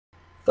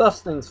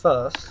First things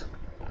first.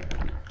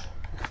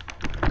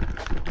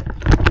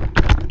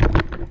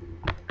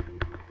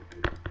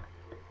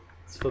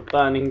 It's for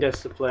burning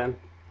discipline.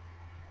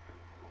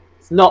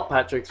 It's not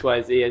Patrick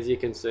Swayze, as you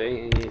can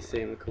see, and you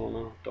see in the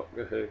corner,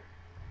 Doctor Who.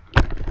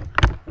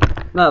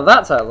 Now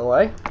that's out of the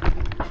way,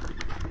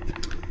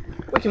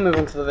 we can move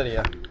on to the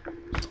video.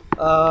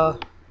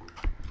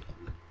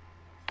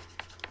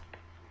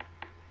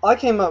 I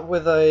came up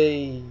with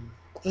a...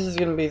 This is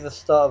going to be the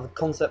start of the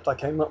concept I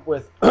came up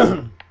with.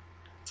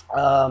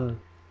 A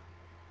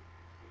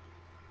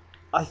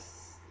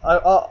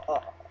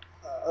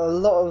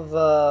lot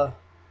of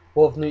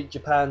what New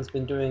Japan's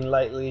been doing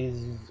lately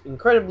is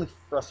incredibly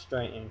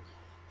frustrating.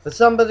 For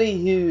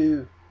somebody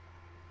who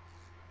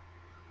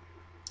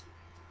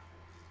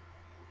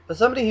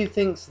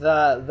thinks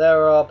that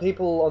there are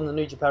people on the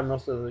New Japan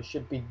roster that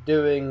should be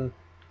doing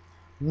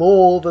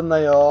more than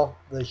they are,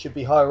 they should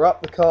be higher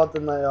up the card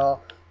than they are,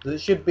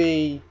 that should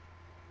be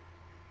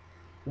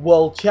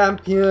world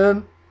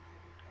champion,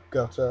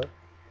 but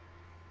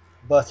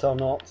are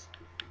not,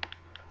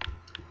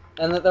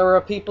 and that there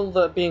are people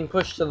that are being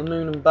pushed to the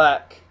moon and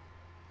back,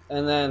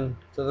 and then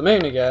to the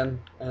moon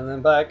again, and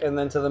then back, and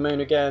then to the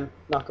moon again,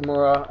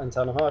 Nakamura and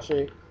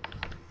Tanahashi,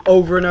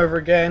 over and over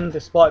again,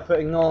 despite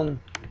putting on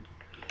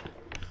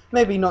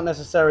maybe not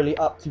necessarily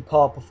up to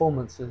par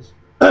performances.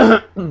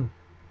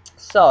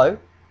 So,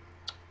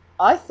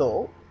 I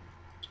thought,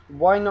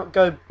 why not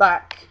go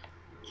back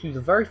to the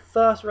very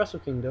first Wrestle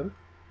Kingdom,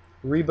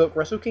 rebook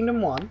Wrestle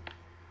Kingdom 1,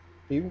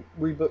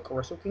 rebook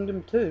Wrestle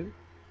Kingdom 2,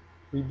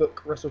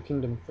 rebook Wrestle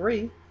Kingdom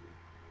 3,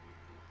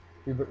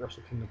 rebook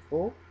Wrestle Kingdom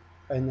 4,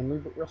 and then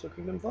rebook Wrestle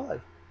Kingdom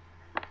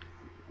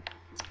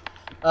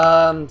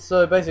 5.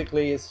 So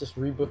basically it's just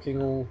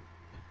rebooking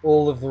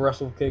all of the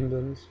Wrestle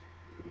Kingdoms.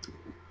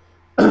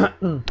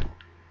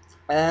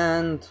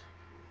 And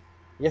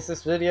yes,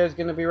 this video is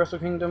going to be Wrestle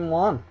Kingdom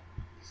 1.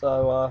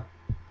 So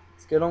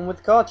let's get on with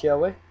the card, shall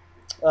we?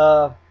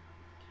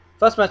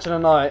 First match of the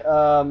night,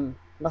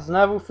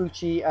 Masanobu,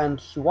 Fuchi, and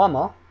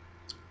Suwama,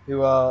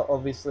 who are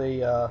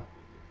obviously,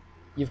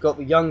 you've got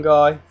the young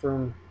guy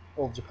from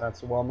All Japan,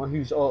 Suwama,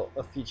 who's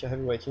a future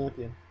heavyweight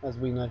champion, as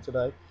we know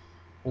today.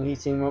 And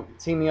he's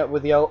teaming up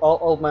with the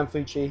old man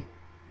Fuchi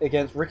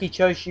against Riki,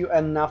 Choshu,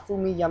 and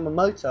Naofumi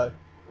Yamamoto.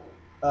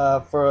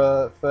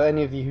 For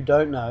any of you who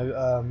don't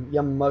know,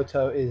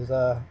 Yamamoto is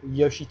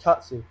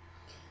Yoshitatsu.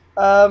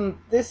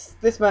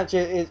 This match,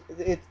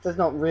 there's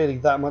not really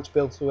that much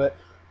build to it.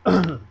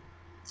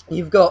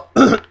 You've got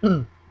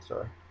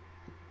sorry.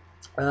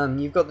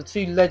 You've got the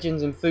two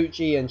legends in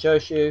Fuchi and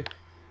Choshu.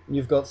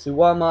 You've got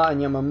Suwama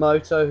and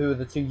Yamamoto, who are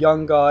the two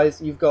young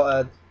guys. You've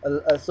got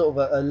a sort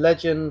of a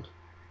legend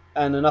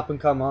and an up and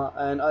comer.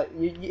 And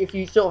if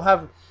you sort of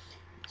have,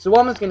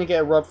 Suwama's going to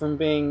get a rub from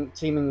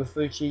teaming with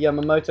Fuchi.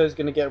 Yamamoto's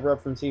going to get a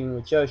rub from teaming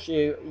with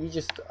Choshu.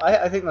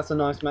 I think that's a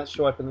nice match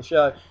to open the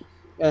show.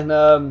 And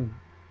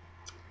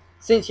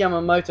since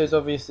Yamamoto's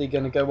obviously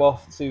going to go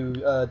off to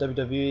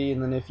WWE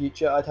in the near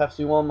future, I'd have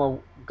Suwama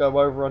go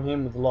over on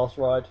him with the last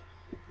ride.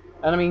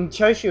 And I mean,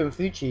 Choshu and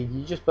Fuchi,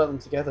 you just put them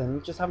together and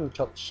you just have them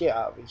chop the shit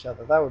out of each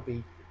other. That would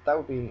be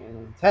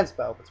an intense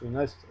battle between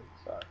those two.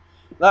 So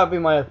that would be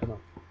my opener.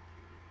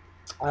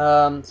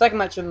 Second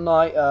match of the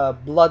night,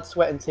 Blood,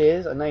 Sweat and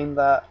Tears, a name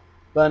that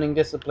Burning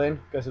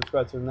Discipline, go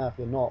subscribe to him now if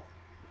you're not,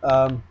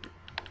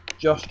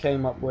 Josh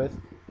came up with.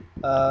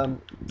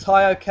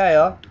 Taiyo,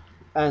 Kea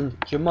and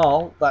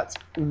Jamal, that's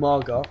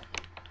Umaga,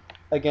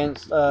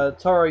 against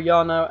Toru,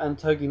 Yano and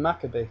Togi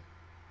Makabe,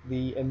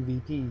 the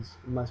MVPs,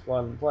 the most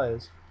violent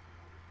players.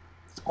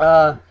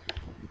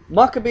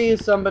 Makabe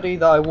is somebody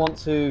that I want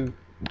to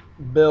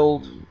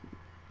build.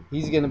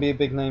 He's going to be a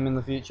big name in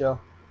the future.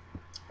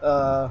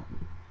 Yano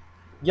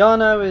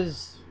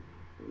is,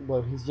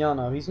 well, he's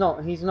Yano. He's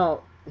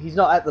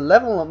not at the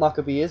level that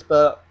Makabe is,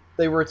 but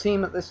they were a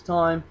team at this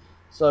time.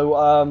 So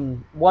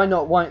why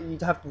not?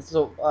 You'd have to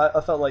sort of, I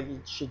felt like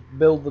you should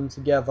build them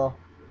together.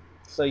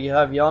 So you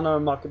have Yano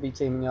and Makabe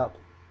teaming up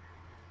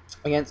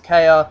against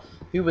Kea,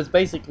 who was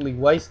basically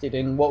wasted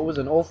in what was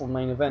an awful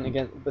main event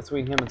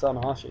between him and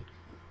Tanahashi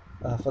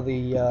for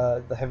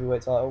the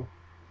heavyweight title.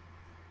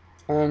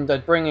 And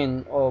I'd bring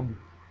in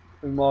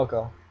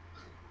Umaga,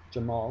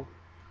 Jamal,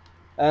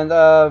 and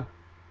I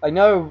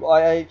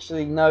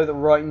actually know that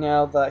right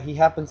now that he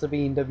happens to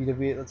be in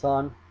WWE at the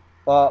time,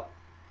 but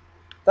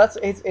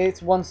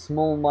it's one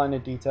small minor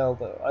detail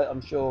that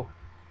I'm sure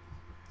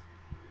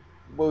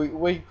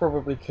we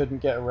probably couldn't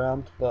get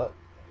around, but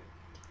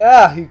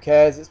who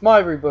cares? It's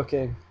my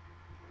rebooking.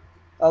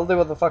 I'll do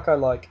what the fuck I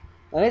like,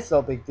 and it's not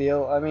a big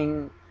deal. I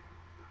mean,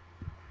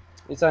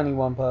 it's only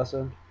one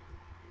person.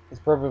 It's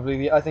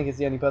probably I think it's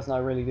the only person I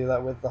really do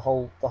that with the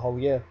whole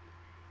year.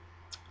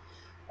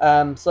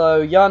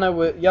 So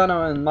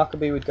Yano and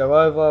Makabe would go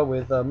over,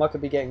 with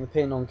Makabe getting the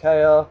pin on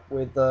Kea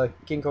with the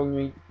King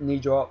Kong knee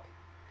drop.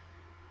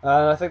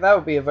 And I think that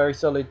would be a very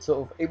solid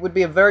sort of. It would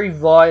be a very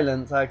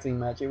violent tag team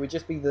match. It would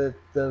just be it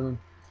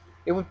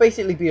would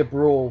basically be a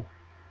brawl.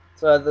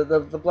 So the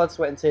Blood,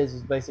 Sweat and Tears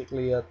is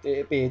basically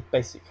it'd be a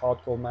basic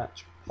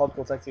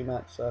hardcore tag team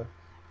match. So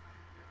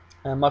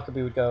and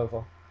Makabe would go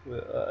over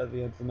at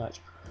the end of the match.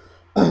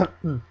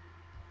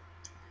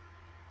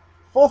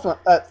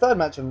 Third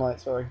match of the night.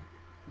 Sorry,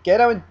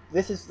 Gedo and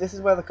this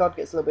is where the card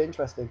gets a little bit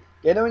interesting.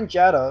 Gedo and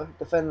Jado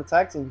defend the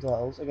tag team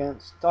titles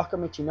against Taka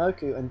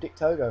Michinoku and Dick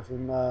Togo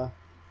from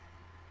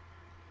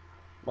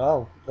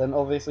well, then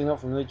obviously not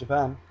from New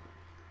Japan.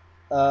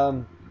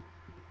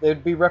 They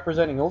would be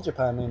representing all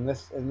Japan in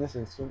this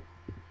instant.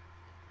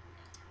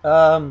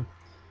 Gedo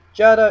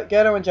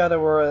and Jado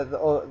were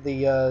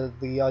the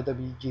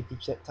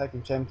IWGP Tag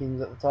Team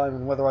Champions at the time,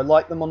 and whether I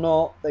like them or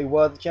not, they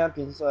were the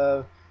champions.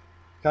 So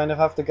kind of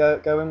have to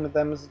go in with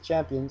them as the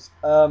champions.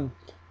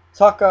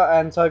 Taka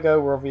and Togo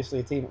were obviously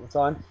a team at the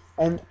time,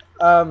 and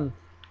I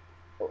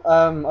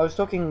was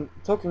talking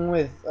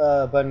with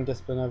Burning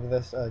Discipline over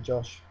this,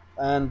 Josh,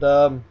 and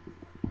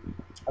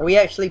we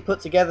actually put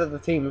together the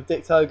team of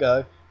Dick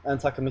Togo and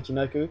Taka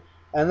Michinoku,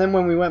 and then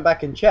when we went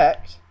back and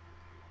checked,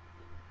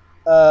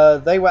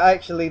 they were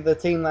actually the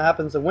team that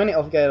happens to win it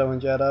off Gedo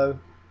and Jado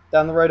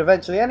down the road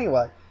eventually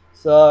anyway.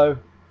 So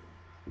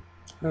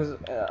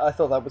I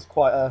thought that was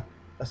quite a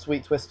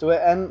sweet twist to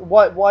it. And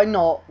why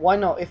not? Why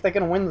not? If they're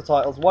going to win the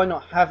titles, why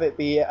not have it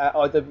be at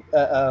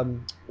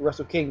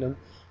Wrestle Kingdom?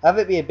 Have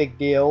it be a big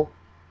deal.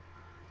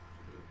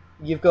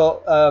 You've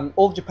got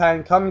All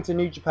Japan coming to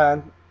New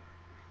Japan,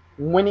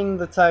 winning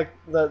the tag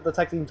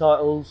team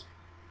titles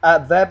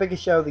at their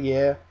biggest show of the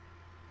year,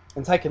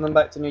 and taking them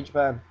back to New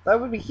Japan. That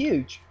would be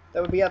huge.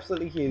 That would be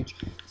absolutely huge.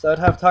 So I'd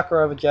have Taka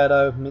over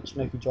Jado,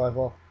 Michinoku drive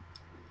off.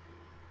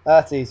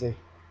 That's easy.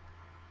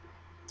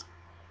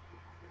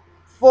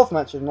 Fourth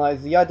match of the night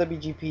is the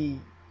IWGP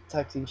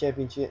Tag Team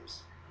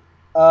Championships.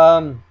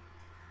 Manabu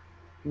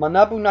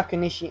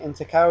Nakanishi and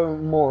Takaru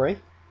Mori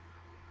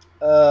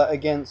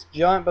against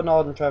Giant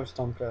Bernard and Travis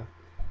Tomko.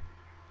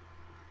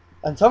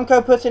 And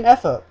Tomko puts in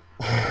effort.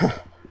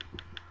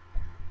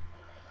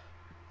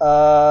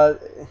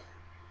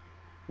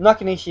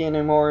 Nakanishi and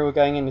Omori were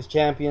going in as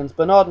champions.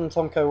 Bernard and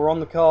Tomko were on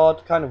the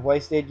card, kind of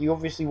wasted. You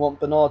obviously want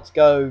Bernard to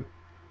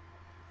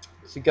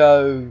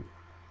go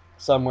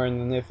somewhere in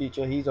the near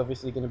future. He's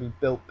obviously going to be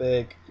built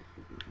big,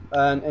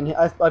 and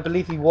I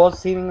believe he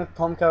was teaming with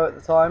Tomko at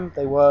the time.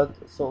 They were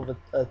sort of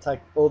a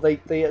tag, or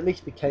they at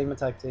least became a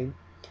tag team.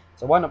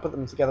 So why not put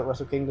them together at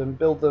Wrestle Kingdom,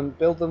 build them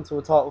to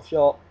a title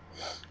shot,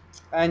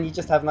 and you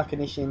just have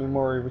Nakanishi and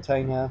Omori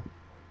retain here.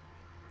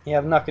 You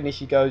have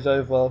Nakanishi goes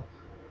over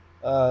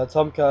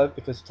Tomko,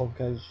 because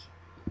Tomko's...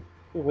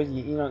 You're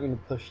not going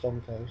to push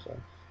Tomko, so...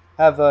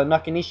 Have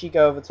Nakanishi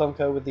go over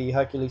Tomko with the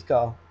Hercules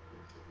car.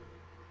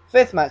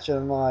 Fifth match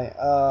of the night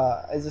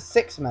is a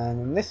 6-man,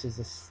 and this is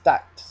a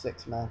stacked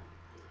 6-man.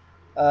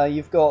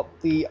 You've got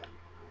the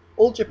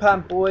All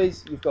Japan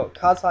boys, you've got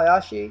Kaz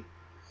Hayashi,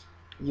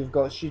 you've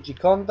got Shuji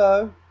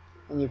Kondo,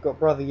 and you've got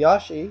Brother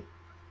Yashi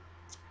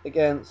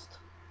against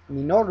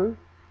Minoru,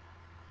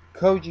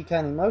 Koji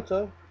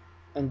Kanemoto,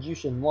 and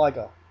Jushin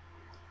Liger.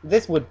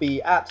 This would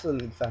be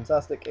absolutely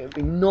fantastic. It would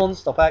be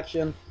non-stop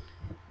action.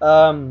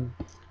 Hayashi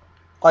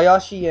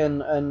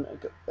and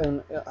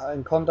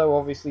Kondo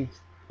obviously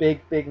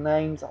big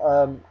names.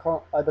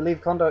 I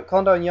believe Kondo and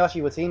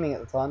Yashi were teaming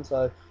at the time,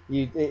 so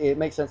it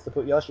makes sense to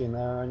put Yashi in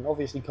there. And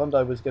obviously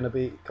Kondo was going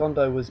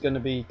to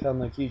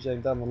become a huge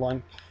name down the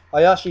line.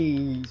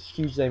 Hayashi's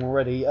huge name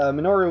already.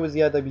 Minoru was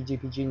the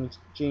IWGP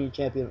Junior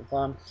Champion at the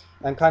time,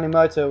 and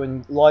Kanemoto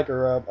and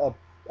Liger are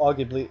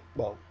arguably,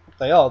 well,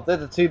 they're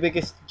the two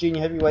biggest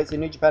junior heavyweights in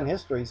New Japan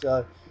history.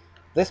 So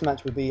this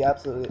match would be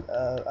absolutely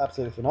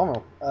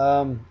phenomenal.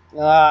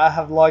 I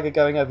have Liger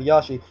going over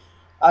Yashi,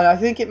 and I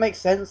think it makes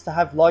sense to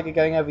have Liger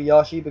going over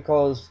Yashi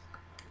because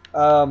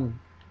having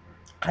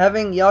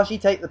Yashi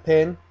take the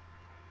pin,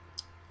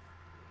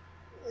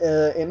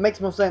 it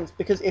makes more sense,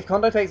 because if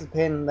Kondo takes the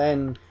pin,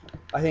 then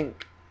I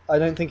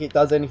don't think it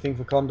does anything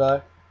for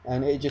Kondo,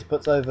 and it just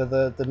puts over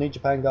the New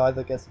Japan guy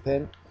that gets the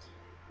pin.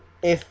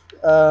 If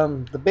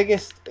the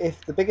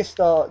biggest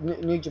star,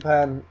 New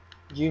Japan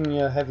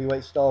junior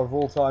heavyweight star of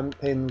all time,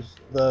 pins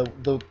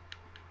the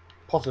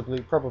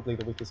probably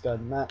the weakest guy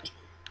in the match,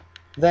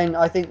 then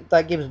I think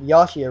that gives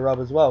Yashi a rub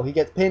as well. He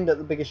gets pinned at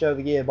the biggest show of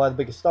the year by the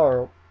biggest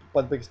star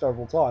of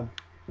all time.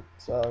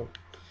 So,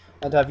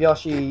 and to have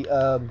Yashi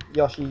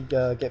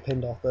get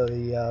pinned after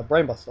the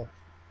Brainbuster.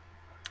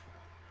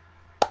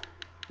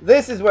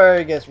 This is where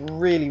it gets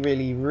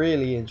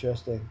really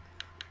interesting.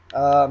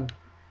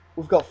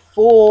 We've got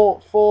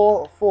four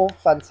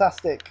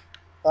fantastic,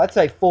 I'd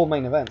say 4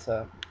 main events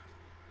here.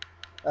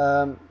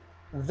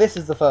 This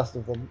is the first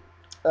of them.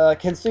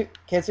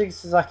 Kensuke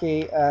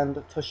Sasaki and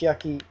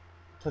Toshiaki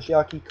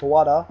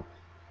Kawada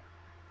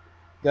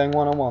going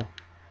one-on-one.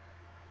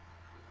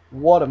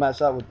 What a match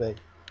that would be.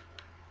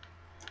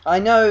 I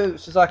know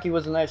Sasaki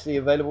wasn't actually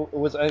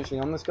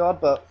on this card,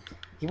 but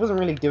he wasn't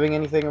really doing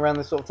anything around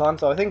this sort of time,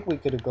 so I think we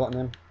could have gotten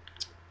him.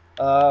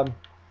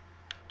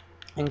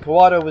 And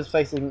Kawada was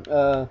facing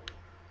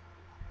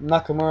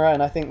Nakamura,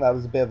 and I think that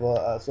was a bit of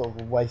a sort of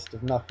a waste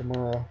of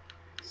Nakamura.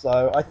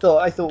 So I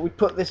thought we'd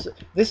put this.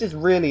 This is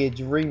really a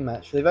dream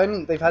match.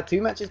 They've had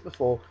 2 matches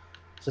before.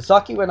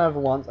 Sasaki went over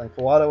once, and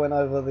Kawada went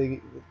over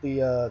the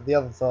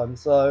other time.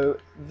 So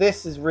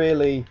this is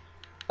really,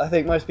 I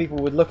think most people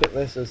would look at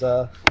this as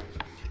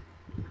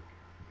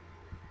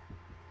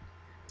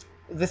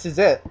this is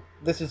it.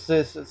 This is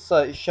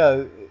to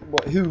show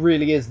who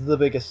really is the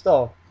biggest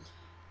star.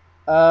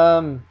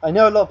 I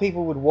know a lot of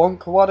people would want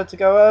Kawada to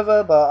go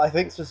over, but I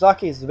think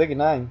Sasaki is the bigger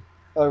name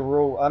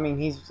overall. I mean,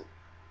 he's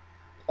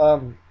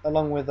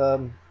along with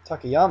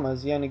Takayama,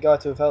 is the only guy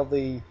to have held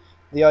the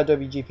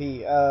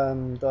IWGP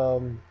and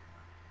to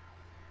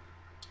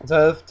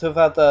have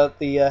had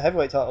the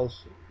heavyweight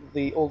titles,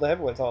 all the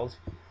heavyweight titles.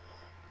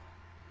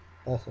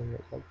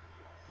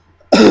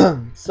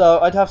 So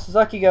I'd have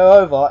Suzuki go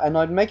over, and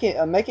I'd make it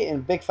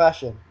in big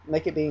fashion.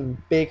 Make it be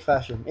in big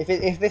fashion.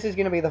 If this is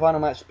going to be the final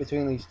match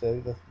between these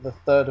two, the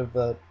third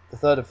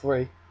of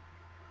three,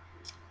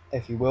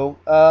 if you will,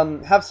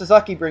 have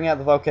Suzuki bring out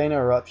the volcano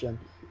eruption.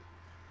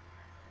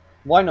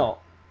 Why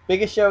not?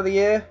 Biggest show of the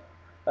year.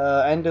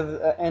 End of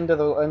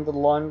the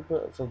line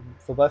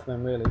for both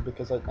men, really,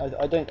 because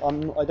I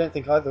don't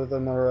think either of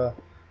them are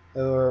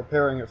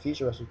appearing at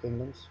future Wrestle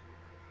Kingdoms.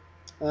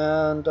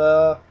 And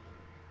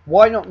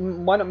why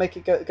not make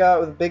it go out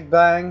with a big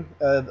bang,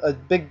 a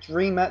big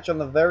dream match on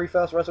the very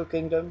first Wrestle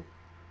Kingdom.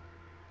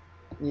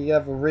 You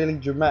have a really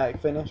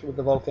dramatic finish with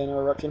the volcano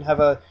eruption.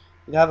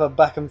 You'd have a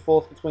back and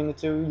forth between the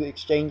two,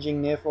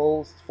 exchanging near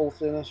falls, false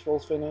finish,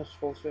 false finish,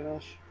 false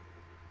finish.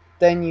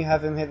 Then you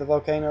have him hit the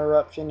volcano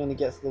eruption and he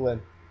gets the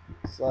win.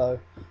 So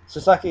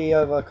Sasaki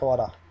over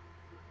Kawada.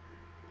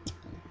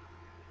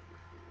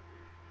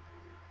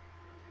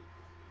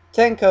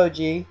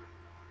 Ten-Koji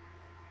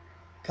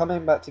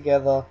coming back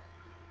together.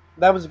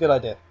 That was a good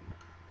idea.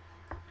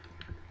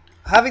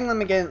 Having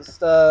them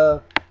against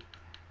Mutoh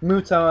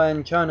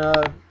and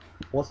Chono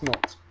was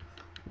not.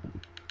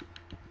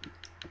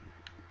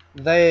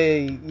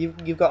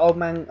 You've got old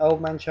man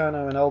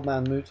Chono and old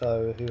man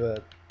Mutoh, who are.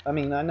 I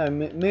mean, I know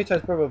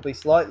Mutoh's probably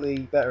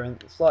slightly better in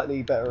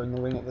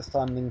the ring at this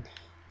time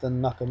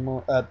than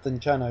Nakamura, than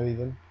Chono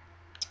even.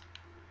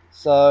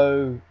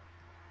 So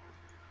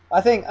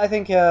I think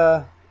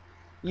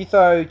you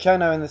throw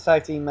Chono in the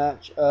tag team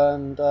match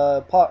and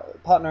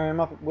partner him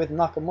up with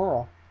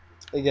Nakamura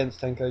against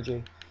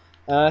Ten-Koji,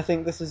 and I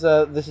think this is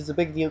a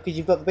big deal because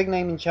you've got the big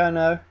name in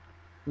Chono,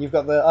 you've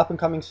got the up and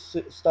coming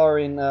star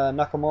in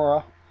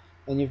Nakamura,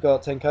 and you've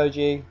got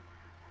Ten-Koji,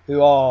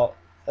 who are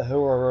a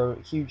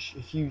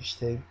huge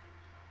team.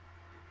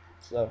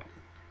 So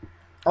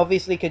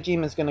obviously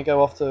Kojima's going to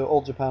go off to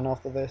All Japan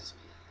after this,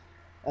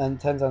 and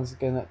Tenzan's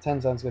going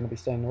to be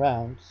staying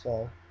around.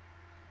 So.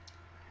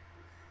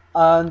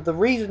 And the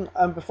reason,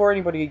 before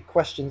anybody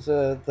questions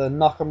the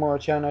Nakamura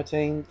Chono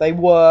team,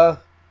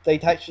 they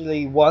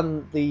actually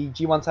won the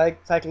G1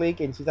 tag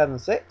league in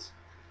 2006.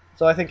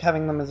 So I think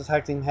having them as a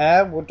tag team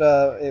here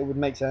would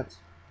make sense.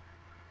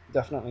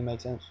 Definitely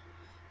make sense.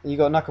 You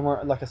got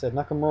Nakamura, like I said,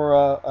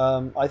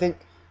 Nakamura. I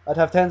think I'd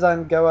have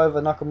Tenzan go over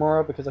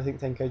Nakamura because I think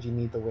Ten-Koji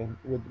need the win.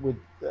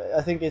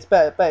 I think it's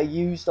better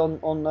used on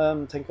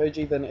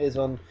Ten-Koji than it is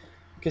on,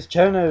 because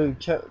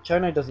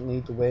Chono doesn't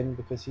need to win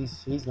because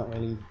he's not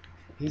really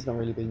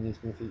being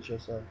used in the future.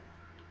 So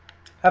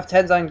have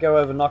Tenzan go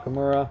over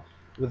Nakamura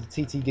with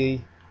the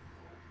TTD.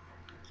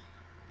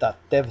 That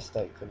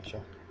devastating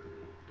finisher.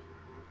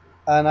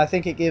 And I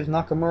think it gives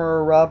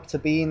Nakamura a rub to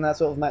be in that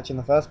sort of match in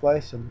the first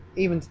place, and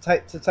even to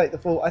take the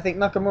full. I think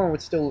Nakamura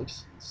would still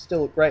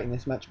look great in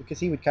this match because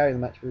he would carry the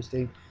match for his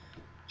team.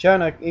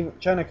 Chono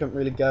couldn't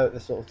really go at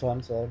this sort of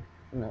time, so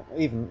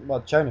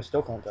Chono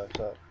still can't go.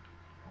 So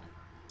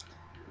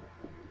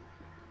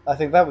I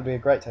think that would be a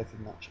great tag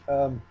team match.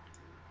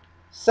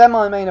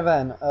 Semi-main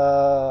event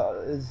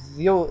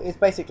is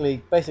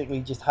basically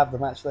just have the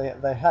match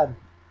they had.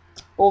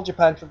 All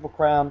Japan Triple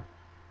Crown.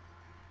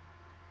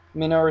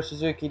 Minoru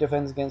Suzuki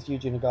defends against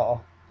Yuji Nagata,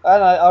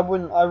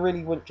 and I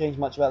really wouldn't change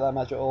much about that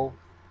match at all.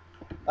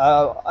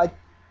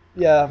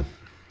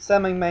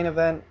 Semi-main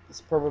event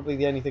is probably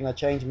the only thing I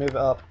change. Move it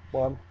up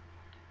one,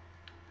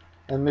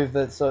 and move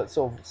the so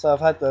I've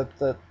had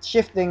the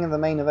shifting in the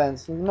main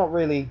events. Not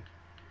really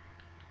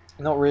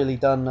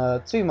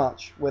done too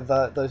much with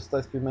those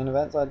two main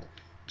events. I'd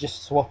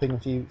just swapping a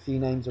few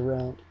names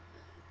around.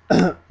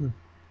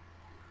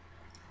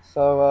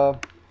 So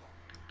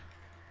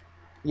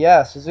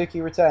yeah,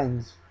 Suzuki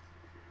retains.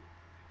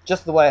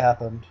 Just the way it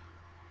happened.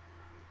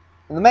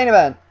 In the main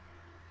event,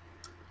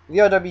 the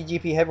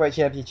IWGP Heavyweight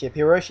Championship,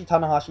 Hiroshi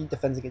Tanahashi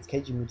defends against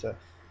Keiji Mutoh.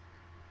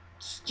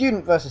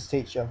 Student versus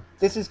teacher.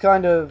 This is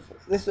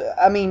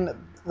I mean,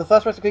 the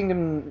first Wrestle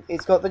Kingdom,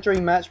 it's got the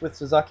dream match with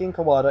Suzuki and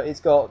Kawada.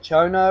 It's got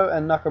Chono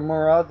and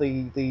Nakamura,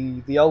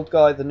 the old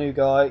guy, the new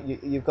guy.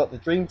 You've got the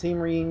Dream Team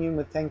reunion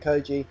with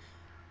Ten-Koji.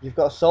 You've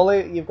got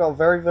a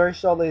very, very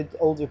solid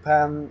All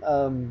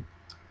Japan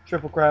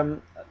Triple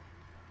Crown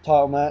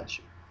title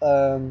match.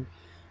 The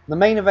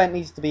main event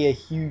needs to be a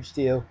huge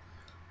deal.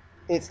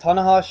 It's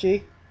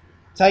Tanahashi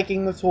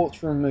taking the torch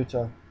from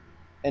Mutoh,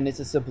 and it's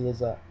as simple as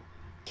that.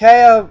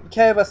 KO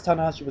vs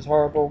Tanahashi was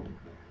horrible.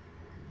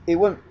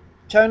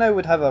 Chono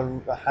would have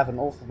an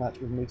awful match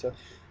with Mutoh,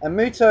 and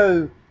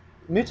Mutoh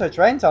Mutoh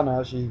trained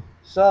Tanahashi,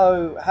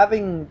 so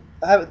having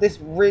this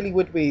really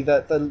would be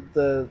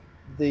the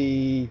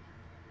the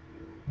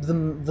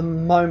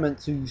moment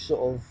to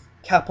sort of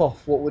cap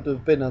off what would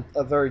have been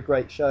a very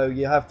great show.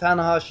 You have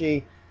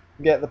Tanahashi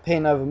get the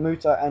pin over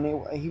Mutoh,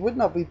 and he would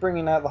not be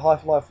bringing out the high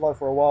fly flow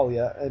for a while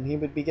yet, and he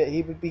would get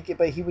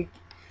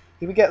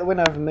the win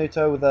over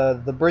Mutoh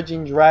with the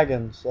bridging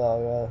dragon.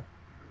 So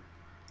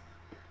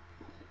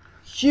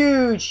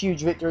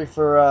huge victory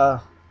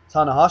for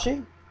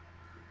Tanahashi.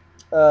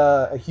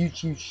 A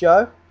huge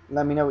show.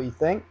 Let me know what you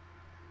think.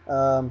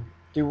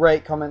 Do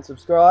rate, comment,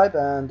 subscribe,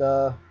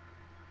 and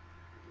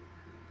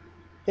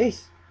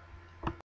peace.